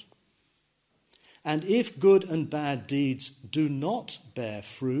world, and if good and bad deeds do not bear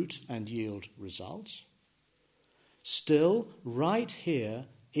fruit and yield results, still, right here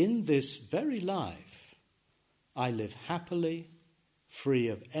in this very life, I live happily, free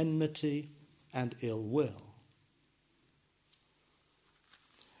of enmity and ill will.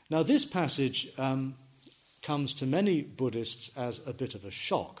 Now, this passage comes to many Buddhists as a bit of a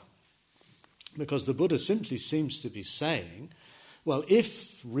shock, because the Buddha simply seems to be saying, well,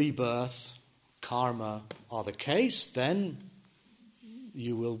 if rebirth, karma are the case, then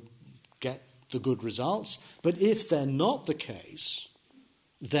you will get the good results. But if they're not the case,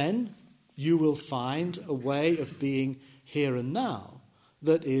 then you will find a way of being here and now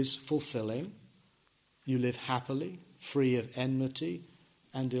that is fulfilling. You live happily, free of enmity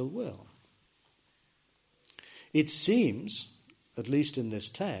and ill will. It seems, at least in this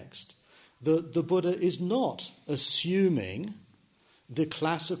text, that the Buddha is not assuming the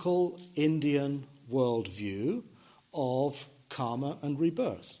classical Indian worldview of karma and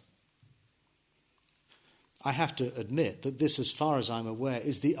rebirth. I have to admit that this, as far as I'm aware,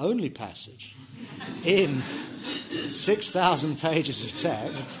 is the only passage in 6,000 pages of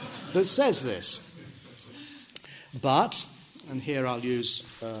text that says this. But, and here I'll use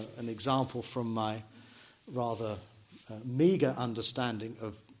an example from my rather meagre understanding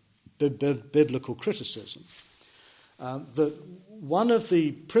of biblical criticism, that one of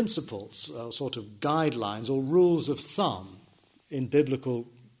the principles, sort of guidelines or rules of thumb in biblical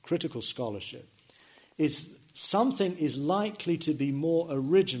critical scholarship is something is likely to be more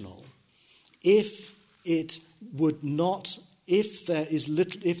original if it would not, if there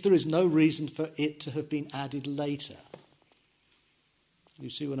is no reason for it to have been added later. You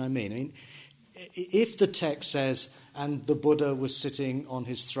see what I mean? I mean, if the text says, and the Buddha was sitting on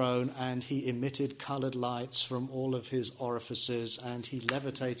his throne and he emitted coloured lights from all of his orifices and he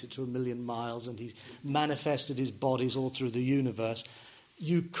levitated to 1,000,000 miles and he manifested his bodies all through the universe,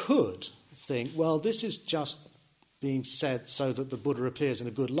 you could think, well, this is just being said so that the Buddha appears in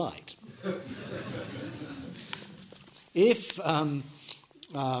a good light. If, and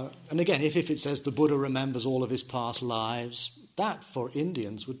again, if it says the Buddha remembers all of his past lives, that for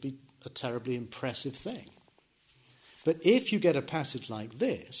Indians would be a terribly impressive thing. But if you get a passage like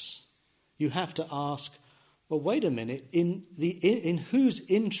this, you have to ask, well, wait a minute, in whose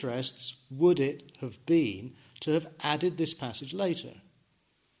interests would it have been to have added this passage later?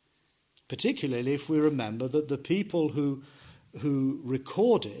 Particularly if we remember that the people who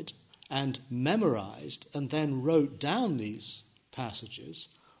recorded and memorized and then wrote down these passages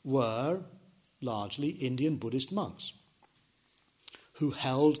were largely Indian Buddhist monks who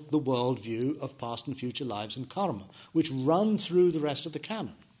held the worldview of past and future lives and karma, which run through the rest of the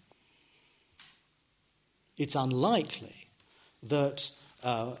canon. It's unlikely that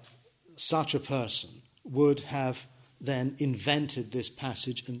such a person would have then invented this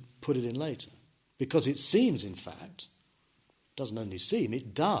passage and put it in later, because it seems, in fact, doesn't only seem,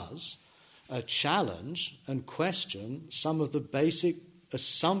 it does challenge and question some of the basic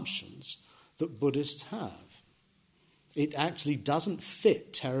assumptions that Buddhists have. It actually doesn't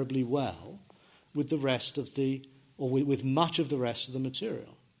fit terribly well with the rest of with much of the rest of the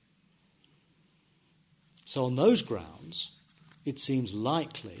material. So on those grounds, it seems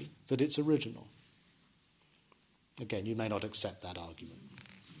likely that it's original. Again, you may not accept that argument,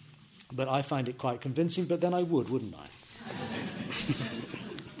 but I find it quite convincing, but then I would, wouldn't I?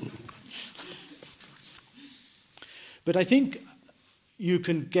 But I think you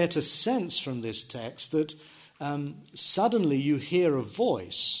can get a sense from this text that suddenly you hear a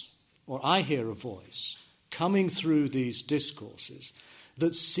voice, or I hear a voice, coming through these discourses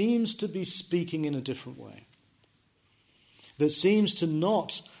that seems to be speaking in a different way, that seems to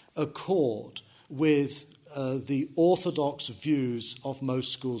not accord with the orthodox views of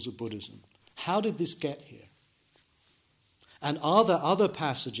most schools of Buddhism. How did this get here? And are there other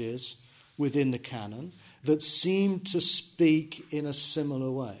passages within the canon that seem to speak in a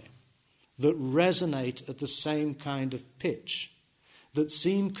similar way, that resonate at the same kind of pitch, that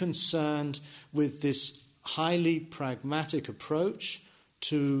seem concerned with this highly pragmatic approach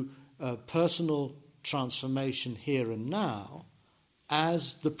to personal transformation here and now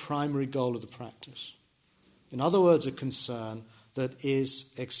as the primary goal of the practice? In other words, a concern that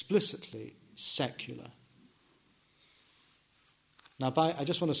is explicitly secular. Now, I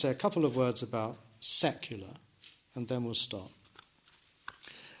just want to say a couple of words about secular, and then we'll stop.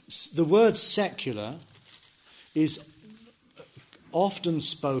 The word secular is often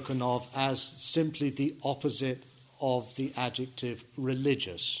spoken of as simply the opposite of the adjective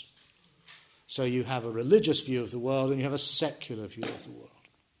religious. So you have a religious view of the world and you have a secular view of the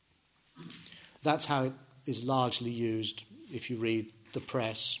world. That's how it is largely used if you read the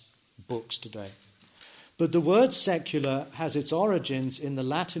press, books today. But the word secular has its origins in the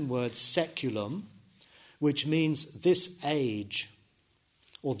Latin word seculum, which means this age,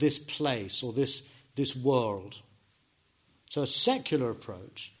 or this place, or this world. So a secular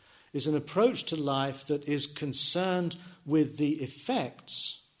approach is an approach to life that is concerned with the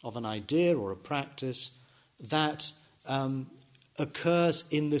effects of an idea or a practice that occurs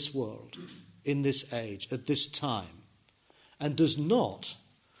in this world, in this age, at this time, and does not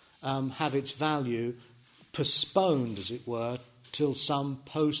have its value postponed, as it were, till some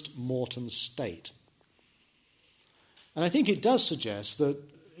post-mortem state. And I think it does suggest that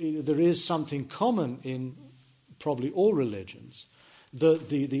there is something common in probably all religions, that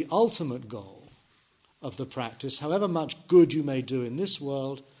the ultimate goal of the practice, however much good you may do in this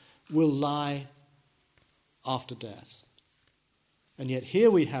world, will lie after death. And yet here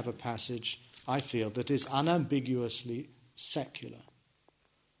we have a passage, I feel, that is unambiguously secular.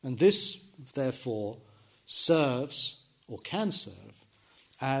 And this, therefore, serves, or can serve,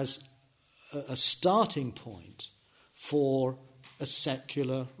 as a starting point for a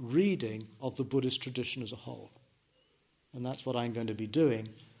secular reading of the Buddhist tradition as a whole. And that's what I'm going to be doing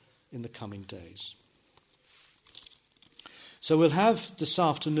in the coming days. So we'll have this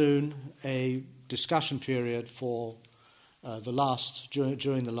afternoon a discussion period for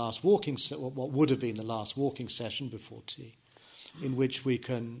during the last walking, what would have been the last walking session before tea, in which we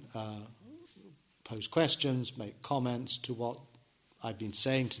can pose questions, make comments to what I've been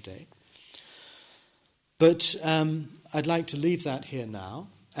saying today. But I'd like to leave that here now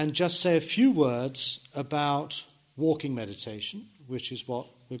and just say a few words about walking meditation, which is what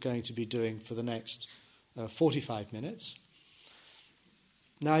we're going to be doing for the next 45 minutes.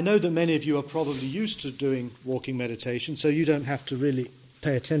 Now, I know that many of you are probably used to doing walking meditation, so you don't have to really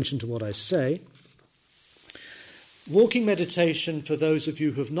pay attention to what I say. Walking meditation, for those of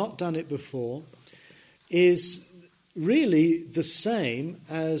you who have not done it before, is really the same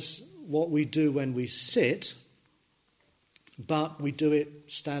as what we do when we sit, but we do it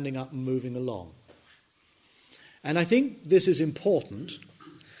standing up and moving along. And I think this is important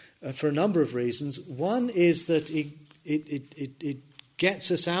for a number of reasons. One is that it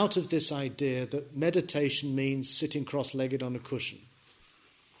gets us out of this idea that meditation means sitting cross-legged on a cushion.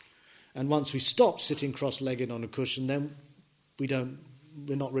 And once we stop sitting cross-legged on a cushion, then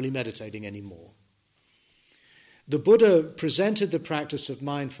we're not really meditating anymore. The Buddha presented the practice of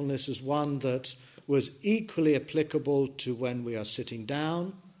mindfulness as one that was equally applicable to when we are sitting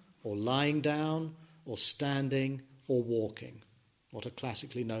down, or lying down, or standing, or walking, what are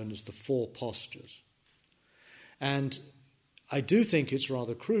classically known as the four postures. And I do think it's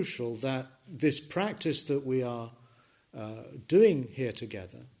rather crucial that this practice that we are doing here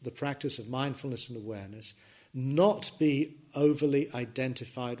together, the practice of mindfulness and awareness, not be overly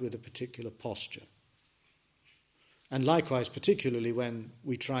identified with a particular posture. And likewise, particularly when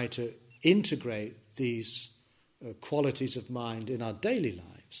we try to integrate these qualities of mind in our daily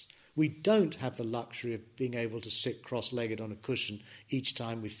lives, we don't have the luxury of being able to sit cross-legged on a cushion each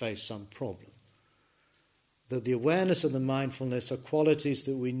time we face some problem. That the awareness and the mindfulness are qualities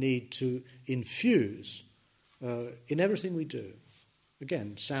that we need to infuse in everything we do.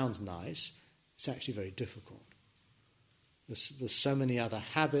 Again, sounds nice, it's actually very difficult. There's so many other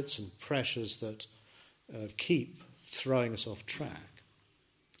habits and pressures that keep throwing us off track.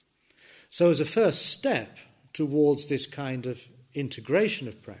 So as a first step towards this kind of integration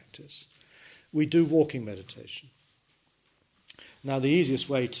of practice, we do walking meditation. Now, the easiest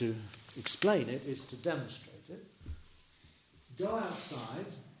way to explain it is to demonstrate it. Go outside.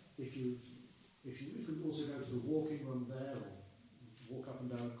 If you can also go to the walking room there, or walk up and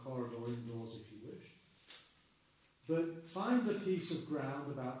down a corridor indoors if you wish. But find the piece of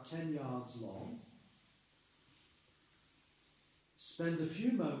ground about 10 yards long. Spend a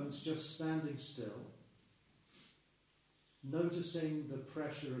few moments just standing still, noticing the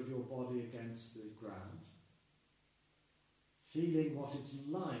pressure of your body against the ground, feeling what it's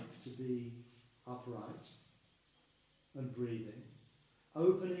like to be upright and breathing,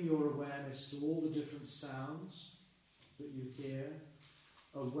 opening your awareness to all the different sounds that you hear,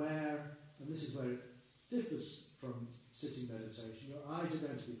 aware, and this is where it differs from sitting meditation. Your eyes are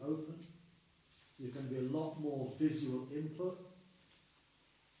going to be open. There's going to be a lot more visual input.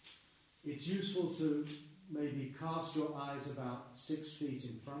 It's useful to maybe cast your eyes about 6 feet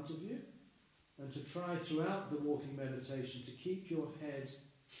in front of you and to try throughout the walking meditation to keep your head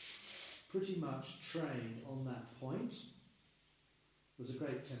pretty much trained on that point. There's a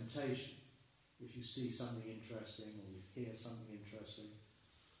great temptation if you see something interesting or you hear something interesting,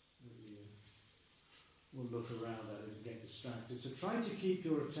 you will look around at it and get distracted. So try to keep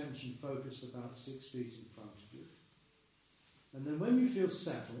your attention focused about 6 feet in front of you. And then when you feel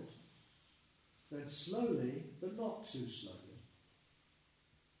settled, then slowly, but not too slowly,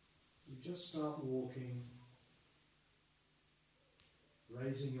 you just start walking,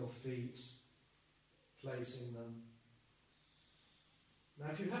 raising your feet, placing them. Now,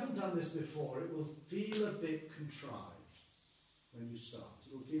 if you haven't done this before, it will feel a bit contrived when you start.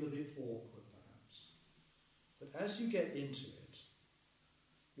 It will feel a bit awkward, perhaps. But as you get into it,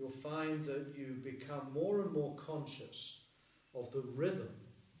 you'll find that you become more and more conscious of the rhythm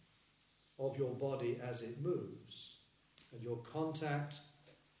of your body as it moves, and your contact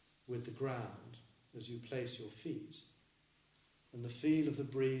with the ground as you place your feet, and the feel of the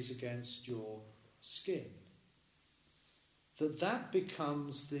breeze against your skin. That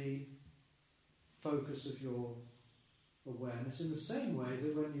becomes the focus of your awareness in the same way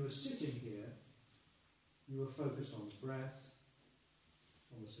that when you were sitting here, you were focused on the breath,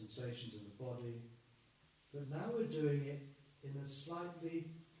 on the sensations in the body, but now we're doing it in a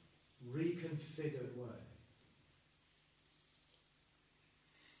slightly reconfigured way.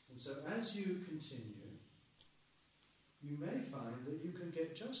 And so as you continue, you may find that you can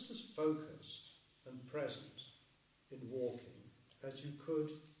get just as focused and present in walking as you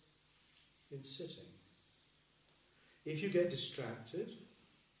could in sitting. If you get distracted,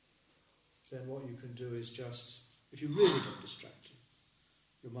 then what you can do is just, if you really get distracted,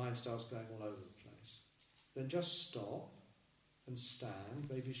 your mind starts going all over the place, then just stop and stand,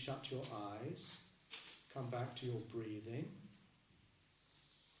 maybe shut your eyes, come back to your breathing.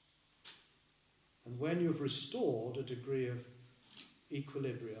 And when you've restored a degree of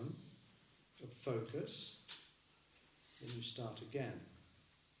equilibrium, of focus, then you start again.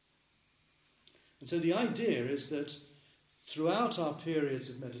 And so the idea is that throughout our periods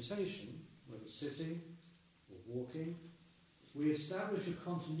of meditation, whether sitting or walking, we establish a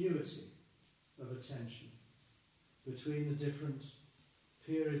continuity of attention between the different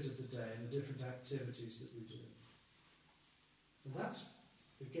periods of the day and the different activities that we do. And that's,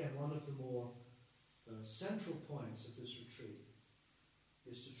 again, one of the more central points of this retreat,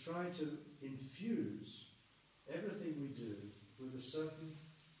 is to try to infuse everything we do with a certain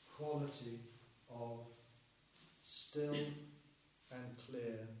quality of still and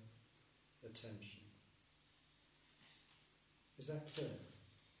clear attention. Is that clear?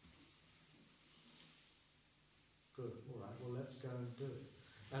 Good. All right. Well, let's go and do it.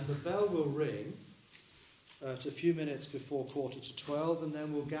 And the bell will ring at a few minutes before 11:45, and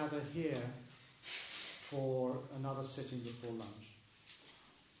then we'll gather here for another sitting before lunch.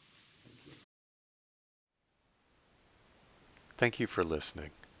 Thank you for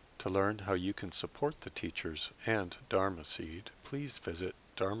listening. To learn how you can support the teachers and Dharma Seed, please visit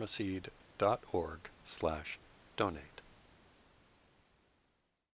dharmaseed.org/donate.